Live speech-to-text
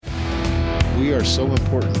we are so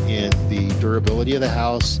important in the durability of the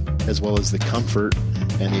house, as well as the comfort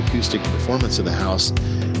and the acoustic performance of the house,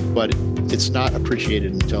 but it's not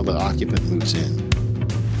appreciated until the occupant moves in.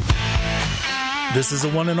 This is the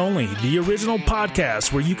one and only, the original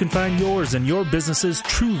podcast where you can find yours and your business's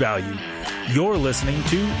true value. You're listening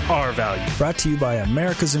to Our Value. Brought to you by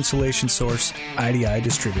America's Insulation Source, IDI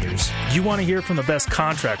Distributors. You want to hear from the best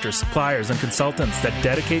contractors, suppliers, and consultants that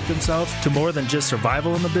dedicate themselves to more than just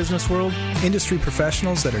survival in the business world? Industry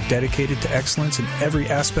professionals that are dedicated to excellence in every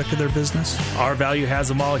aspect of their business? Our Value has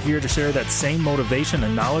them all here to share that same motivation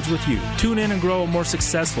and knowledge with you. Tune in and grow a more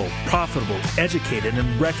successful, profitable, educated,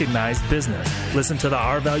 and recognized business. Listen to the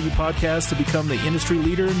Our Value podcast to become the industry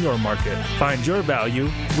leader in your market. Find your value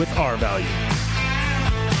with Our Value.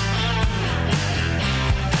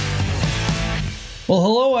 Well,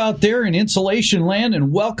 hello out there in insulation land,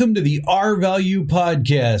 and welcome to the Our Value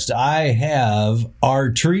podcast. I have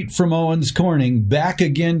our treat from Owens Corning back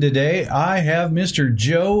again today. I have Mr.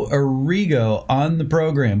 Joe Arrigo on the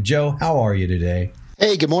program. Joe, how are you today?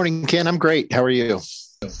 Hey, good morning, Ken. I'm great. How are you?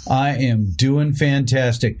 I am doing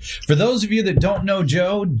fantastic. For those of you that don't know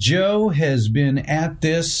Joe, Joe has been at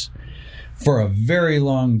this for a very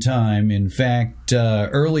long time. In fact,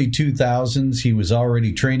 early 2000s, he was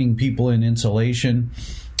already training people in insulation.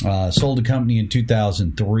 Sold a company in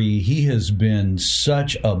 2003. He has been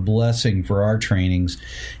such a blessing for our trainings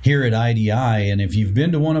here at IDI. And if you've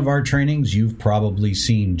been to one of our trainings, you've probably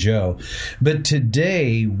seen Joe. But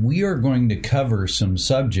today, we are going to cover some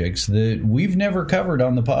subjects that we've never covered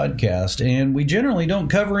on the podcast, and we generally don't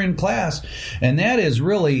cover in class. And that is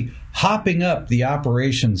really hopping up the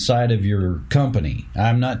operations side of your company.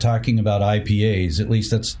 I'm not talking about IPAs. At least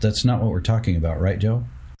that's not what we're talking about, right, Joe?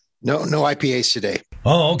 No IPAs today.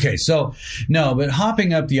 Oh, okay. So, no, but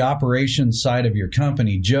hopping up the operations side of your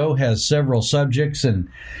company, Joe has several subjects, and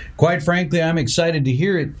quite frankly, I'm excited to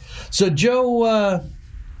hear it. So, Joe,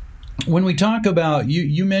 when we talk about,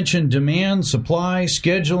 you mentioned demand, supply,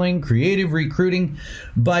 scheduling, creative recruiting.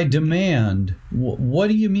 By demand, what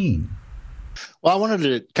do you mean? Well, I wanted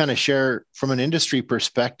to kind of share from an industry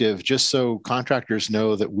perspective, just so contractors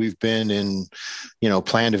know that we've been in,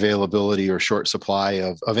 planned availability or short supply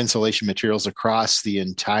of insulation materials across the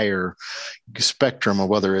entire spectrum of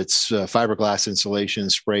whether it's fiberglass insulation,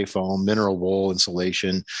 spray foam, mineral wool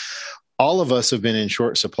insulation. All of us have been in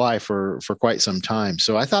short supply for quite some time.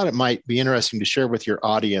 So I thought it might be interesting to share with your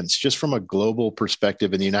audience, just from a global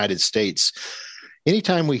perspective in the United States.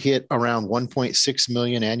 Anytime we hit around 1.6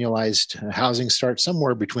 million annualized housing starts,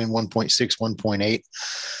 somewhere between 1.6, 1.8,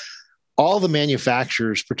 all the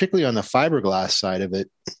manufacturers, particularly on the fiberglass side of it,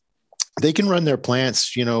 they can run their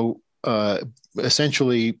plants,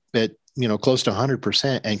 essentially at, close to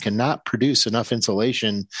 100% and cannot produce enough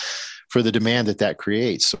insulation for the demand that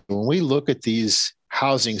creates. So when we look at these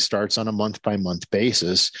housing starts on a month-by-month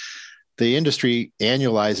basis, the industry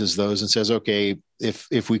annualizes those and says, okay,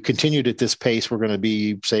 if we continued at this pace, we're going to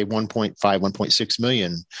be, say, 1.5, 1.6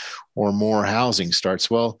 million or more housing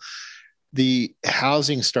starts. Well, the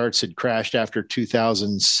housing starts had crashed after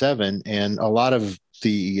 2007, and a lot of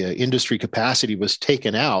the industry capacity was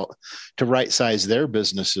taken out to right-size their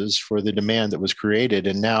businesses for the demand that was created.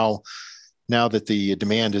 And now that the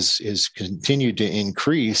demand is continued to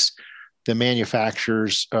increase, the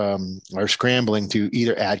manufacturers are scrambling to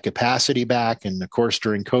either add capacity back. And of course,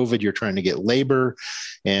 during COVID, you're trying to get labor.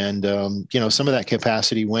 And, some of that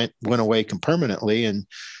capacity went away permanently. And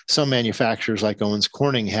some manufacturers like Owens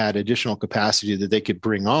Corning had additional capacity that they could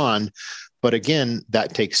bring on. But again,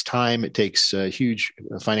 that takes time. It takes huge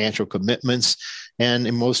financial commitments.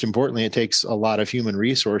 And most importantly, it takes a lot of human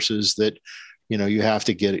resources that, you have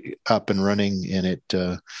to get up and running. And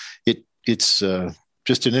it's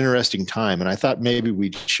just an interesting time. And I thought maybe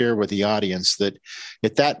we'd share with the audience that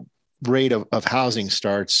at that rate of housing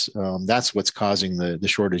starts, that's what's causing the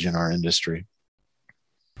shortage in our industry.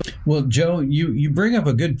 Well, Joe, you bring up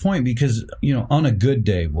a good point because, on a good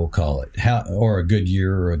day, we'll call it, or a good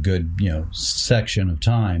year or a good, section of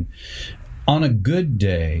time, on a good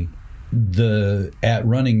day, at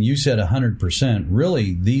running, you said 100%,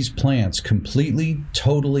 really these plants completely,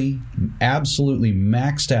 totally, absolutely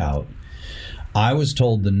maxed out. I was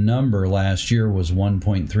told the number last year was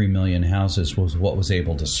 1.3 million houses was what was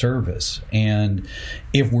able to service. And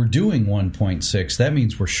if we're doing 1.6, that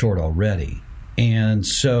means we're short already. And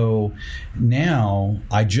so now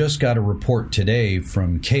I just got a report today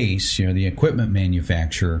from Case, the equipment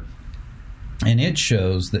manufacturer, and it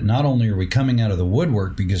shows that not only are we coming out of the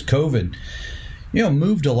woodwork because COVID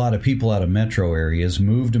moved a lot of people out of metro areas,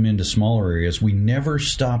 moved them into smaller areas. We never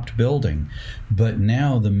stopped building, but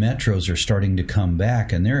now the metros are starting to come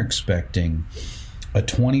back, and they're expecting a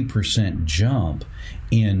 20% jump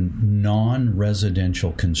in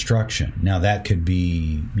non-residential construction. Now that could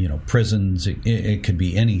be, prisons. It could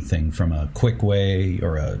be anything from a Quickway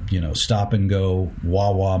or a, stop and go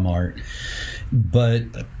Wawa Mart. But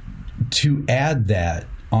to add that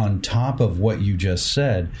on top of what you just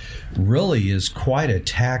said really is quite a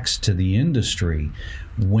tax to the industry.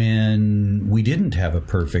 When we didn't have a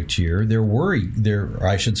perfect year, there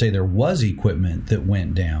was equipment that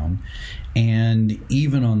went down. And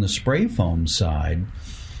even on the spray foam side,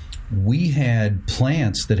 we had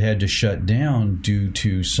plants that had to shut down due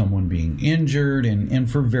to someone being injured and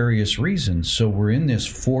for various reasons. So we're in this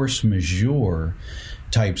force majeure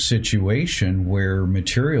type situation where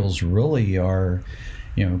materials really are,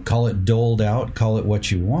 call it doled out, call it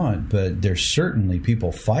what you want, but there's certainly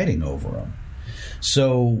people fighting over them.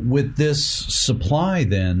 So with this supply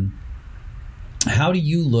then, how do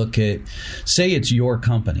you look at, say it's your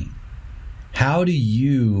company, how do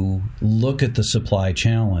you look at the supply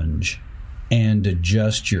challenge and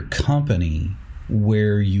adjust your company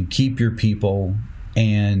where you keep your people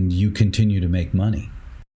and you continue to make money?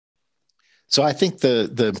 So I think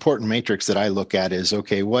the important matrix that I look at is,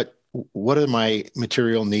 okay, what are my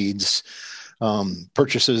material needs,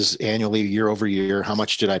 purchases annually, year over year? How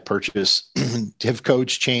much did I purchase? Have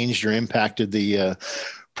codes changed or impacted the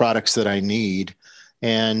products that I need?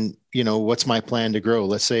 And, what's my plan to grow?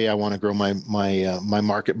 Let's say I want to grow my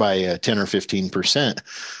market by 10 or 15%.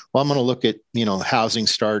 Well, I'm going to look at, housing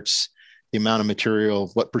starts, the amount of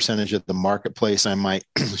material, what percentage of the marketplace I might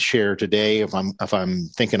share today if I'm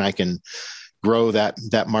thinking I can grow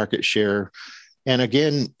that market share. And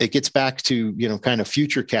again, it gets back to, kind of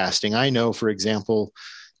future casting. I know, for example,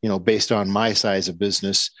 based on my size of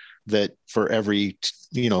business, that for every,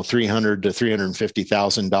 $300,000 to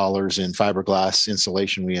 $350,000 in fiberglass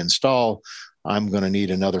insulation we install, I'm going to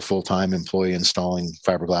need another full-time employee installing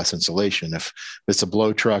fiberglass insulation. If it's a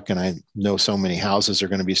blow truck and I know so many houses are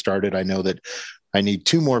going to be started, I know that I need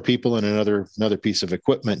 2 more people and another piece of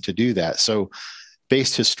equipment to do that. So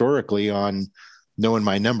based historically on knowing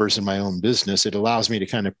my numbers in my own business, it allows me to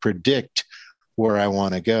kind of predict where I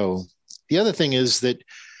want to go. The other thing is that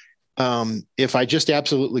if I just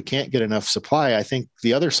absolutely can't get enough supply, I think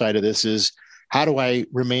the other side of this is, how do I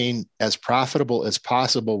remain as profitable as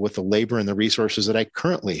possible with the labor and the resources that I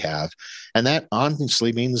currently have? And that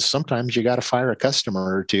honestly means sometimes you got to fire a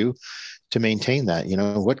customer or two to maintain that.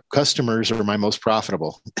 What customers are my most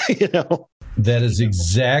profitable? That is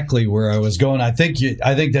exactly where I was going. I think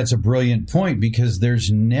that's a brilliant point, because there's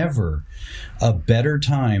never a better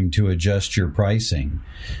time to adjust your pricing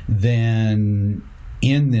than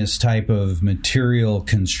in this type of material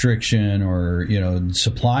constriction or,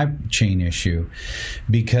 supply chain issue,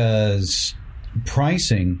 because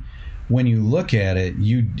pricing, when you look at it,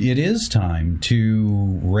 it is time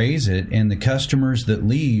to raise it, and the customers that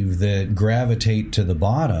leave, that gravitate to the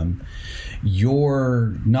bottom,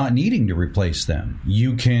 you're not needing to replace them.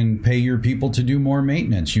 You can pay your people to do more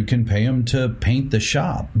maintenance. You can pay them to paint the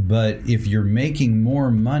shop. But if you're making more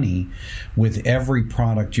money with every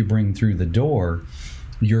product you bring through the door,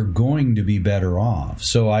 you're going to be better off.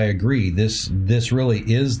 So I agree. This really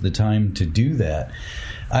is the time to do that.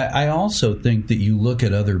 I also think that you look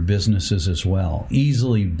at other businesses as well,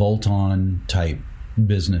 easily bolt-on type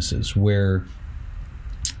businesses, where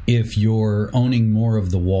if you're owning more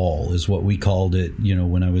of the wall, is what we called it,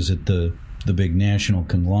 when I was at the big national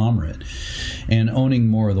conglomerate. And owning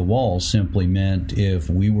more of the wall simply meant if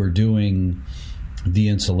we were doing the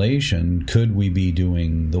insulation, could we be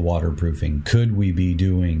doing the waterproofing? Could we be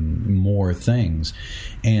doing more things?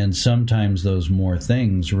 And sometimes those more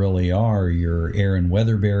things really are your air and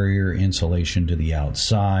weather barrier, insulation to the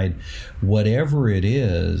outside. Whatever it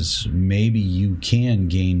is, maybe you can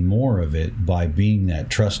gain more of it by being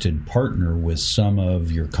that trusted partner with some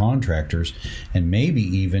of your contractors, and maybe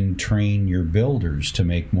even train your builders to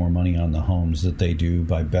make more money on the homes that they do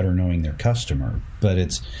by better knowing their customer. But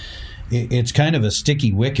it's kind of a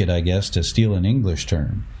sticky wicket, I guess, to steal an English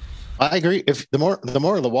term. I agree. If the more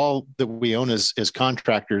of the wall that we own as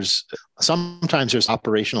contractors, sometimes there's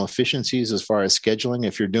operational efficiencies as far as scheduling.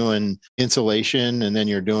 If you're doing insulation and then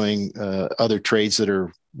you're doing other trades that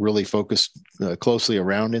are really focused closely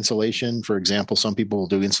around insulation, for example, some people will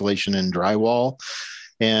do insulation and drywall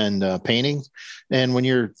and painting. And when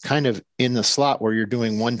you're kind of in the slot where you're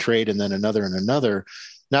doing one trade and then another and another,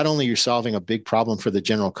 not only you're solving a big problem for the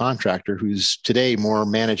general contractor, who's today more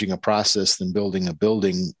managing a process than building a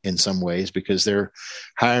building in some ways, because they're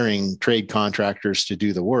hiring trade contractors to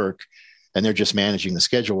do the work and they're just managing the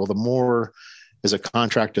schedule. Well, the more as a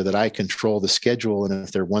contractor that I control the schedule, and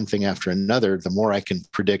if they're one thing after another, the more I can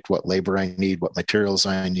predict what labor I need, what materials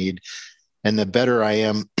I need, and the better I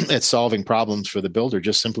am at solving problems for the builder,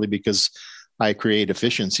 just simply because I create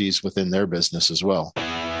efficiencies within their business as well.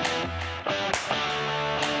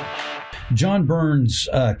 John Burns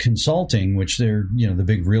Consulting, which they're, the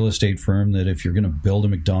big real estate firm that if you're going to build a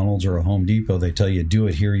McDonald's or a Home Depot, they tell you, do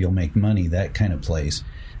it here, you'll make money, that kind of place.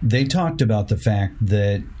 They talked about the fact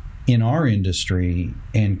that in our industry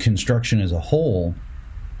and construction as a whole,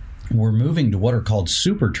 we're moving to what are called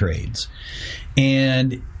super trades.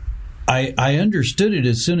 And I understood it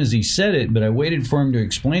as soon as he said it, but I waited for him to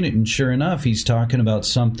explain it. And sure enough, he's talking about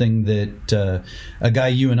something that a guy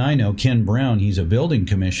you and I know, Ken Brown, he's a building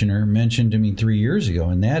commissioner, mentioned to me 3 years ago.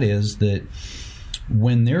 And that is that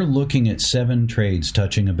when they're looking at 7 trades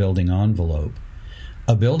touching a building envelope,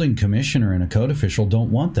 a building commissioner and a code official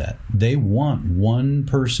don't want that. They want one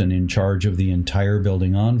person in charge of the entire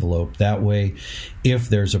building envelope. That way, if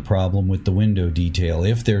there's a problem with the window detail,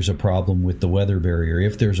 if there's a problem with the weather barrier,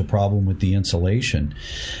 if there's a problem with the insulation,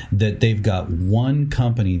 that they've got one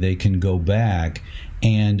company they can go back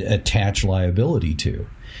and attach liability to.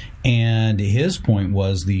 And his point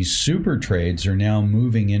was these super trades are now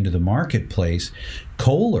moving into the marketplace.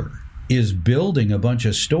 Kohler is building a bunch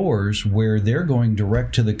of stores where they're going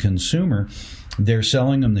direct to the consumer. They're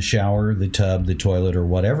selling them the shower, the tub, the toilet, or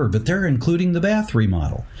whatever, but they're including the bath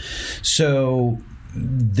remodel. So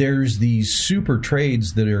there's these super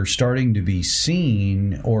trades that are starting to be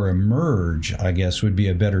seen or emerge, I guess would be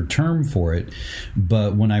a better term for it.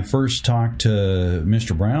 But when I first talked to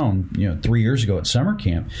Mr. Brown, 3 years ago at summer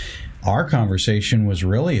camp, our conversation was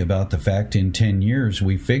really about the fact in 10 years,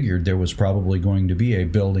 we figured there was probably going to be a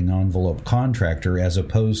building envelope contractor as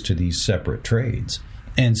opposed to these separate trades.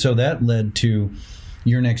 And so that led to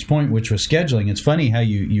your next point, which was scheduling. It's funny how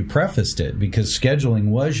you prefaced it, because scheduling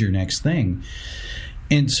was your next thing.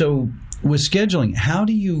 And so with scheduling, how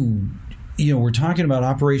do you, we're talking about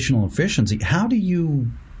operational efficiency. How do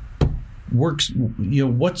you work,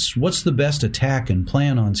 what's the best attack and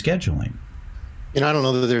plan on scheduling? I don't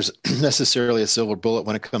know that there's necessarily a silver bullet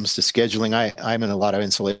when it comes to scheduling. I'm in a lot of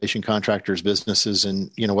insulation contractors' businesses,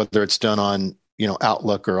 and whether it's done on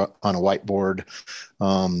Outlook or on a whiteboard,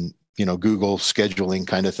 Google scheduling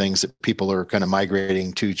kind of things that people are kind of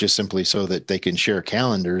migrating to just simply so that they can share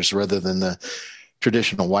calendars rather than the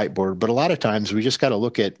traditional whiteboard. But a lot of times we just got to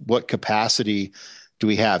look at what capacity do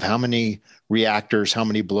we have? How many reactors? How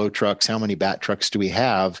many blow trucks? How many bat trucks do we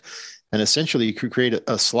have? And essentially, you could create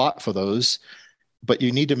a slot for those. But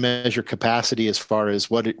you need to measure capacity as far as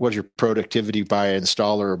what is your productivity by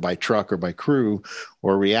installer or by truck or by crew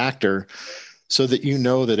or reactor, so that you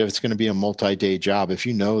know that if it's going to be a multi-day job, if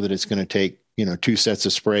you know that it's going to take 2 sets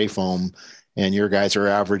of spray foam and your guys are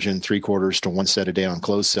averaging 3/4 to 1 set a day on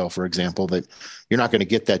closed cell, for example, that you're not going to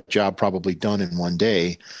get that job probably done in one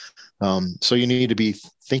day. So you need to be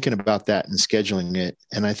thinking about that and scheduling it.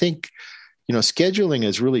 And I think scheduling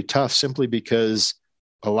is really tough simply because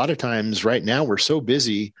a lot of times right now we're so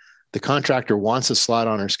busy, the contractor wants a slot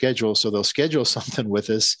on our schedule, so they'll schedule something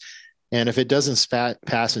with us. And if it doesn't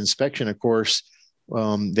pass inspection, of course,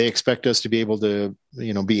 they expect us to be able to,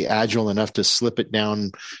 be agile enough to slip it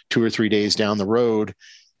down 2 or 3 days down the road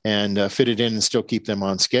and fit it in and still keep them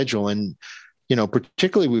on schedule. And,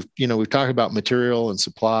 particularly we've talked about material and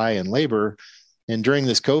supply and labor. And during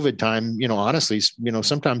this COVID time, honestly,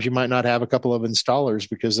 sometimes you might not have a couple of installers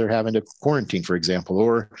because they're having to quarantine, for example,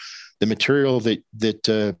 or the material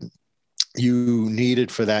that you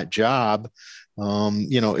needed for that job,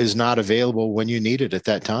 is not available when you need it at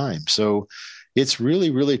that time. So it's really,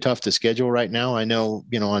 really tough to schedule right now. I know,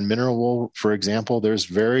 on mineral wool, for example, there's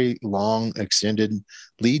very long extended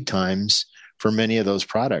lead times for many of those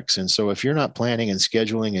products. And so if you're not planning and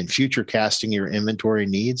scheduling and future casting your inventory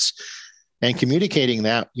needs, and communicating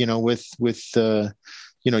that, with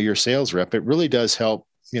your sales rep, it really does help.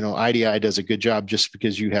 IDI does a good job just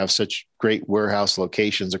because you have such great warehouse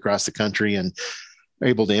locations across the country and are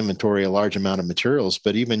able to inventory a large amount of materials.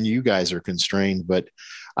 But even you guys are constrained. But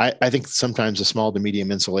I think sometimes a small to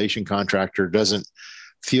medium insulation contractor doesn't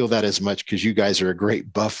feel that as much because you guys are a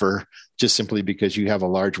great buffer, just simply because you have a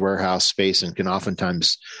large warehouse space and can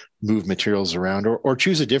oftentimes move materials around or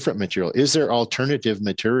choose a different material. Is there alternative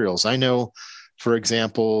materials? I know, for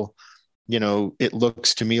example, it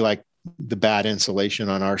looks to me like the bat insulation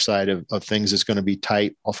on our side of things is going to be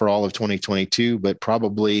tight for all of 2022, but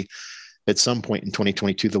probably at some point in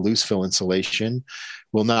 2022, the loose fill insulation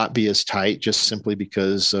will not be as tight, just simply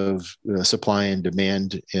because of supply and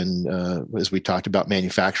demand, and as we talked about,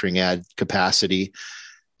 manufacturing add capacity.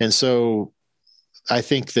 And so I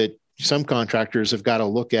think that some contractors have got to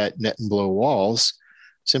look at net and blow walls,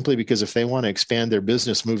 simply because if they want to expand their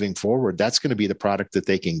business moving forward, that's going to be the product that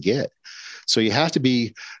they can get. So you have to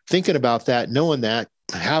be thinking about that, knowing that,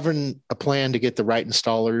 having a plan to get the right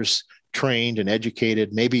installers trained and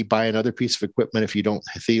educated, maybe buy another piece of equipment if you don't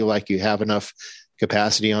feel like you have enough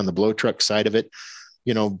capacity on the blow truck side of it.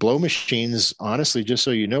 Blow machines, honestly, just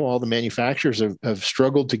so you know, all the manufacturers have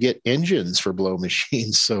struggled to get engines for blow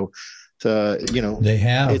machines. So, they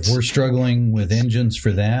have. We're struggling with engines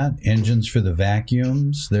for that, engines for the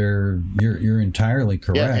vacuums. You're entirely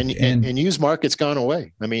correct. Yeah, and used market's gone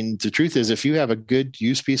away. I mean, the truth is, if you have a good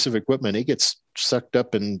used piece of equipment, it gets sucked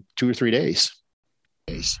up in 2 or 3 days.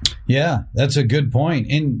 Yeah, that's a good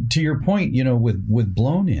point. And to your point, with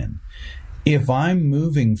blown in, if I'm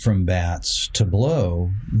moving from bats to blow,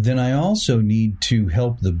 then I also need to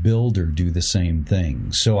help the builder do the same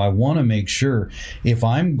thing. So I want to make sure, if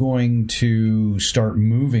I'm going to start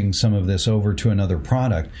moving some of this over to another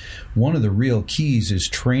product, one of the real keys is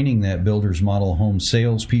training that builder's model home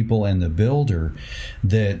salespeople and the builder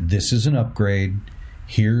that this is an upgrade.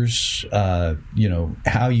 Here's, how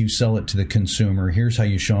you sell it to the consumer. Here's how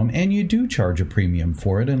you show them. And you do charge a premium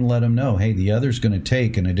for it and let them know, hey, the other's going to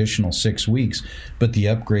take an additional 6 weeks, but the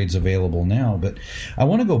upgrade's available now. But I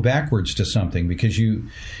want to go backwards to something, because you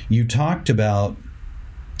talked about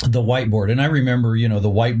the whiteboard. And I remember,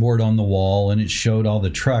 the whiteboard on the wall, and it showed all the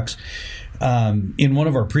trucks. In one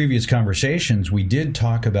of our previous conversations, we did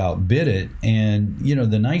talk about BidIt, and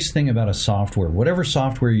the nice thing about a software, whatever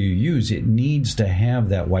software you use, it needs to have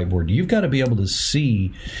that whiteboard. You've got to be able to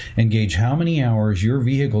see and gauge how many hours your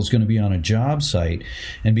vehicle is going to be on a job site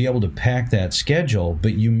and be able to pack that schedule.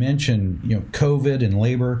 But you mentioned, COVID and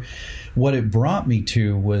labor. What it brought me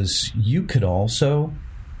to was, you could also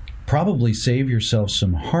probably save yourself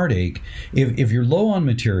some heartache if you're low on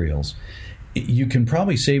materials. You can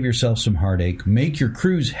probably save yourself some heartache, make your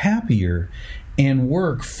crews happier, and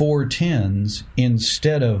work 4 10s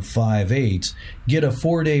instead of 5 8s, get a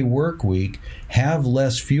 4-day work week, have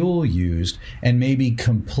less fuel used, and maybe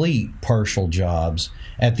complete partial jobs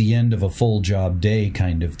at the end of a full job day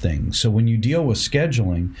kind of thing. So when you deal with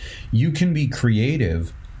scheduling, you can be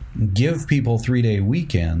creative, give people 3-day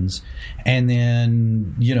weekends, and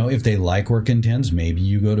then, if they like working 10s, maybe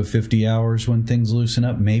you go to 50 hours when things loosen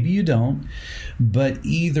up, maybe you don't. But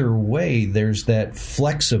either way, there's that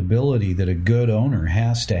flexibility that a good owner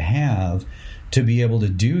has to have to be able to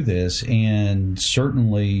do this. And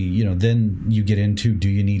certainly, then you get into, do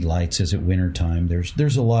you need lights? Is it wintertime?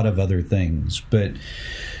 There's a lot of other things. But,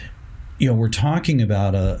 we're talking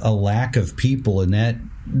about a lack of people, and that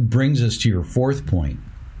brings us to your fourth point.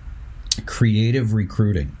 Creative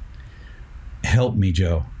recruiting. Help me,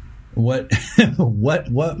 Joe. What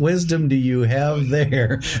wisdom do you have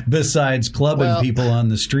there besides clubbing people on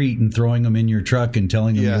the street and throwing them in your truck and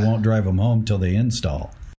telling them you won't drive them home till they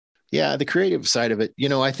install? Yeah, the creative side of it.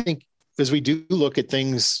 I think as we do look at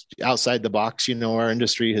things outside the box, our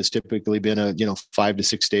industry has typically been a 5 to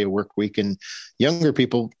 6 day work week, and younger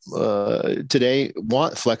people today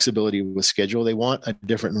want flexibility with schedule. They want a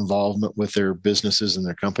different involvement with their businesses and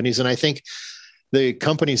their companies. And I think the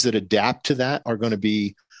companies that adapt to that are going to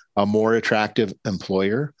be a more attractive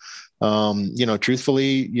employer.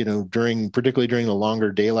 Truthfully, particularly during the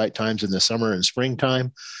longer daylight times in the summer and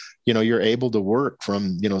springtime, you're able to work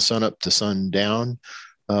from, sun up to sundown.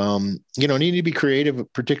 Need to be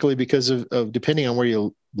creative, particularly because of depending on where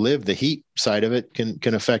you live, the heat side of it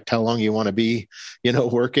can affect how long you want to be,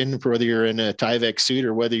 working, whether you're in a Tyvek suit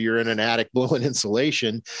or whether you're in an attic blowing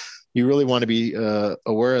insulation. You really want to be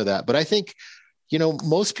aware of that. But I think,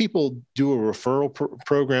 most people do a referral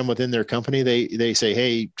program within their company. They say,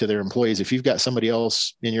 hey, to their employees, if you've got somebody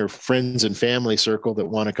else in your friends and family circle that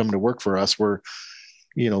want to come to work for us, we're,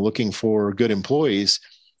 looking for good employees.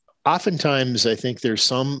 Oftentimes, I think there's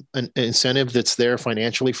some incentive that's there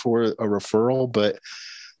financially for a referral, but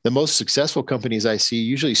the most successful companies I see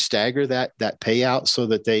usually stagger that payout so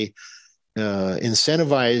that they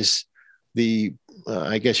incentivize the,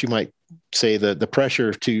 I guess you might say, the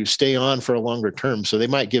pressure to stay on for a longer term. So they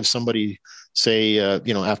might give somebody, say,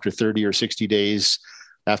 after 30 or 60 days,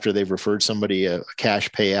 after they've referred somebody, a cash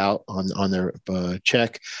payout on their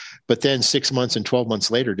check. But then 6 months and 12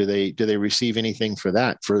 months later, do they receive anything for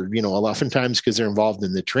that? For, oftentimes because they're involved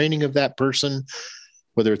in the training of that person,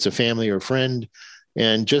 whether it's a family or friend,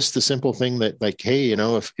 And just the simple thing that, like, hey, you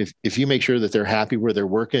know, if you make sure that they're happy where they're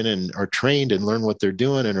working and are trained and learn what they're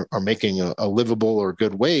doing and are making a livable or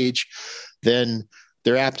good wage, then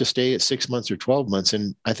they're apt to stay at 6 months or 12 months.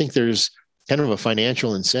 And I think there's kind of a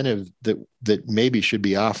financial incentive that maybe should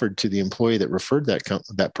be offered to the employee that referred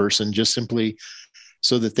that person, just simply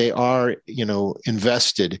so that they are, you know,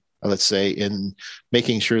 invested, let's say, in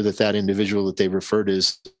making sure that individual that they referred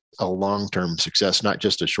is a long-term success, not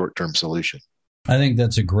just a short-term solution. I think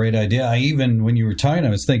that's a great idea. When you were talking, I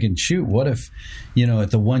was thinking, shoot, what if, you know, at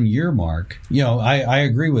the 1 year mark, you know, I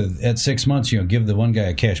agree with at 6 months, you know, give the one guy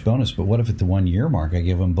a cash bonus, but what if at the 1 year mark, I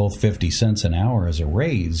give them both 50 cents an hour as a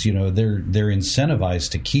raise? You know, they're incentivized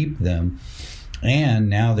to keep them. And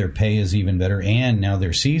now their pay is even better, and now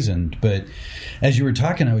they're seasoned. But as you were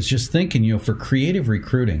talking, I was just thinking, you know, for creative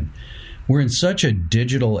recruiting, we're in such a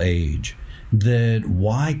digital age that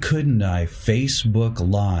why couldn't I Facebook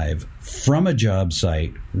Live from a job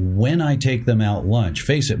site when I take them out lunch?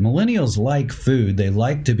 Face it, millennials like food. They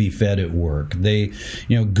like to be fed at work. They,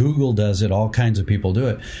 you know, Google does it. All kinds of people do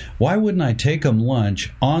it. Why wouldn't I take them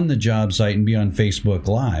lunch on the job site and be on Facebook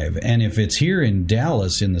Live? And if it's here in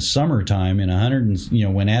Dallas in the summertime in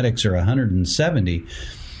when addicts are 170,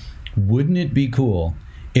 wouldn't it be cool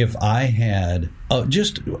if I had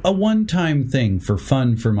just a one-time thing for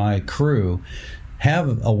fun for my crew,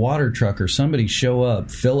 have a water truck or somebody show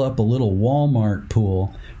up, fill up a little Walmart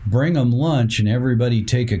pool, bring them lunch, and everybody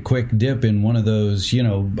take a quick dip in one of those, you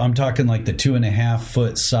know, I'm talking like the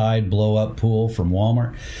 2.5-foot side blow-up pool from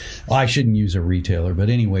Walmart. I shouldn't use a retailer, but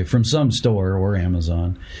anyway, from some store or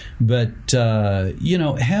Amazon. But, you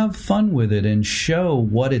know, have fun with it and show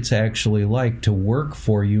what it's actually like to work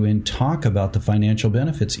for you and talk about the financial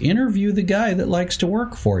benefits. Interview the guy that likes to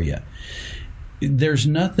work for you. There's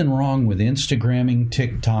nothing wrong with Instagramming,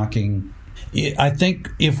 TikToking. I think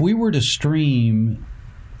if we were to stream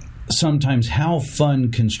sometimes how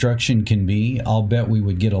fun construction can be, I'll bet we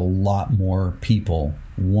would get a lot more people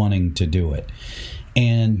wanting to do it.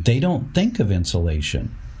 And they don't think of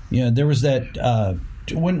insulation. You know, there was that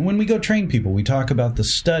when we go train people, we talk about the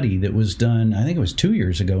study that was done, I think it was 2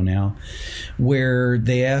 years ago now, where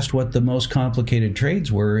they asked what the most complicated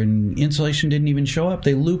trades were, and insulation didn't even show up.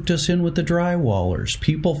 They looped us in with the drywallers.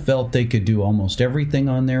 People felt they could do almost everything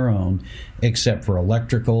on their own except for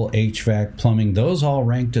electrical, HVAC, plumbing. Those all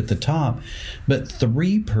ranked at the top, but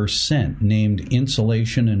 3% named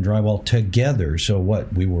insulation and drywall together. So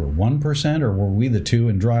what, we were 1%, or were we the 2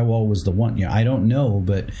 and drywall was the 1? Yeah, I don't know,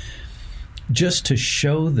 but just to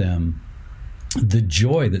show them the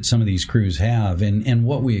joy that some of these crews have and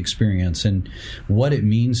what we experience and what it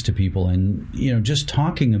means to people, and, you know, just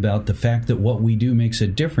talking about the fact that what we do makes a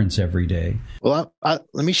difference every day. Well,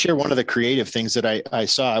 let me share one of the creative things that I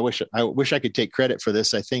saw. I wish I could take credit for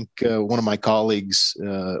this. I think one of my colleagues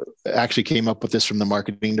actually came up with this from the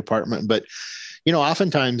marketing department, but you know,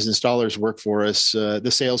 oftentimes installers work for us. The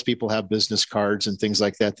salespeople have business cards and things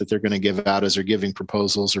like that they're going to give out as they're giving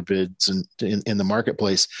proposals or bids in the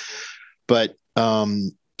marketplace. But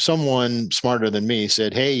someone smarter than me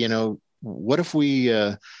said, hey, you know, what if we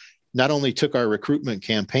not only took our recruitment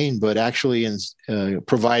campaign, but actually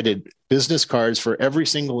provided business cards for every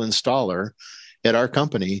single installer at our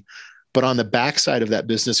company, but on the backside of that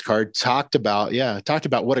business card talked about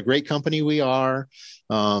what a great company we are.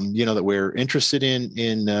 You know, that we're interested in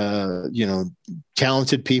you know,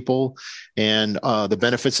 talented people and the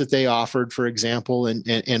benefits that they offered, for example,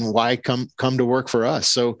 and why come to work for us.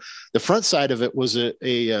 So the front side of it was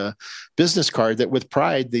a business card that with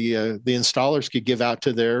pride the installers could give out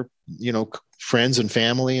to their, you know, friends and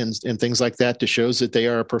family and things like that, to show that they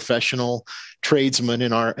are a professional tradesman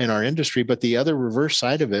in our industry. But the other reverse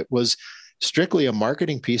side of it was strictly a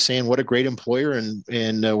marketing piece saying what a great employer and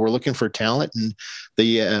we're looking for talent and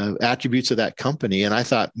the attributes of that company. And I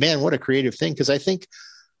thought, man, what a creative thing. Because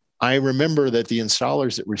I remember that the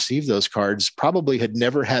installers that received those cards probably had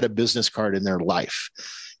never had a business card in their life.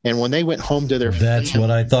 And when they went home to their That's what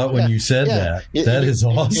I thought when you said that. That is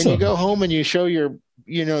awesome. And you go home and you show your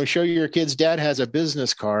kids, dad has a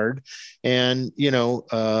business card, and, you know,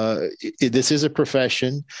 this is a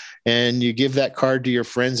profession, and you give that card to your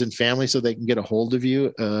friends and family so they can get a hold of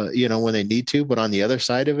you, you know, when they need to. But on the other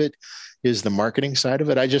side of it is the marketing side of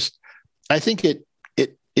it. I think it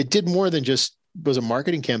did more than just was a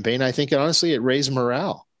marketing campaign. I think honestly, it raised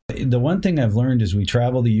morale. The one thing I've learned is we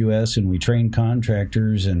travel the U.S. and we train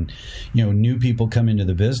contractors and, you know, new people come into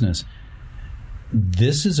the business.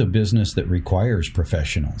 This is a business that requires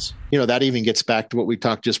professionals. You know, that even gets back to what we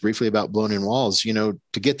talked just briefly about blown-in walls. You know,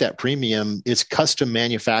 to get that premium, it's custom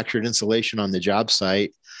manufactured insulation on the job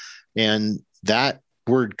site. And that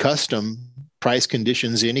word custom price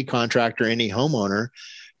conditions, any contractor, any homeowner.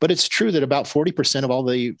 But it's true that about 40% of all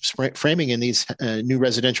the framing in these new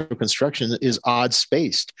residential construction is odd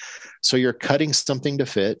spaced. So you're cutting something to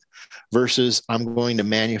fit versus I'm going to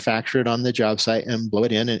manufacture it on the job site and blow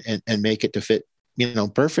it in and make it to fit,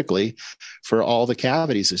 perfectly for all the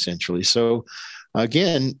cavities essentially. So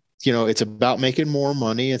again, it's about making more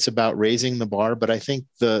money. It's about raising the bar. But I think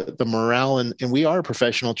the morale, and we are a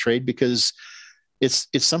professional trade because it's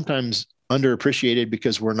sometimes underappreciated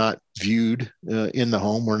because we're not viewed in the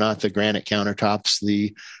home. We're not the granite countertops,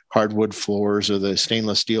 the hardwood floors, or the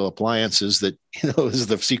stainless steel appliances that, is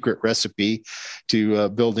the secret recipe to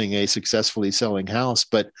building a successfully selling house.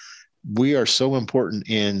 But we are so important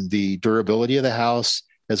in the durability of the house,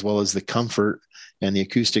 as well as the comfort and the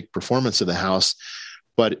acoustic performance of the house.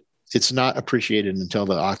 But it's not appreciated until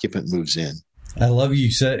the occupant moves in. I love you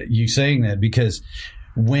saying that, because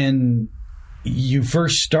when you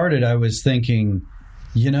first started, I was thinking,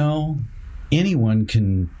 anyone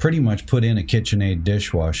can pretty much put in a KitchenAid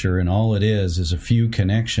dishwasher, and all it is a few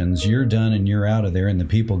connections. You're done and you're out of there, and the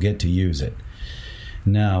people get to use it.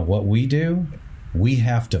 Now, what we do, we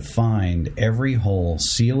have to find every hole,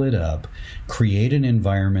 seal it up, create an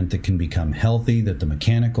environment that can become healthy, that the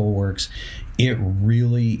mechanical works. It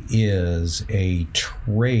really is a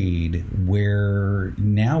trade where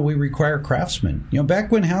now we require craftsmen.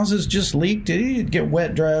 Back when houses just leaked, it'd get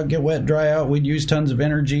wet, dry out, get wet, dry out. We'd use tons of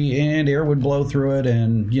energy and air would blow through it.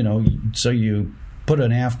 And, so you put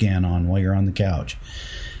an Afghan on while you're on the couch.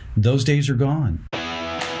 Those days are gone.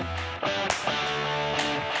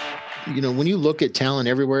 When you look at Talent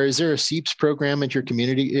Everywhere, is there a SEEPS program at your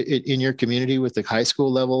community, in your community with the high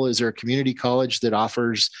school level? Is there a community college that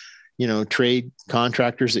offers trade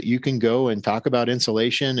contractors that you can go and talk about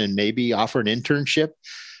insulation and maybe offer an internship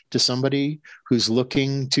to somebody who's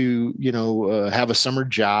looking to, have a summer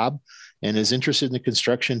job and is interested in the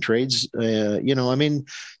construction trades?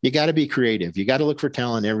 You got to be creative. You got to look for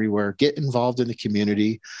talent everywhere, get involved in the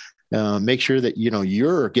community, make sure that,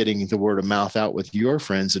 you're getting the word of mouth out with your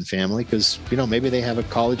friends and family, because, maybe they have a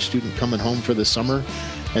college student coming home for the summer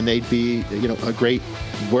and they'd be, a great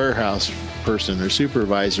warehouse person or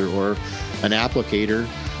supervisor or an applicator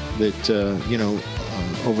that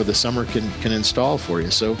over the summer can install for you.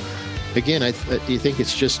 So again, I think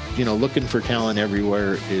it's just looking for talent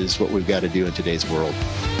everywhere is what we've got to do in today's world.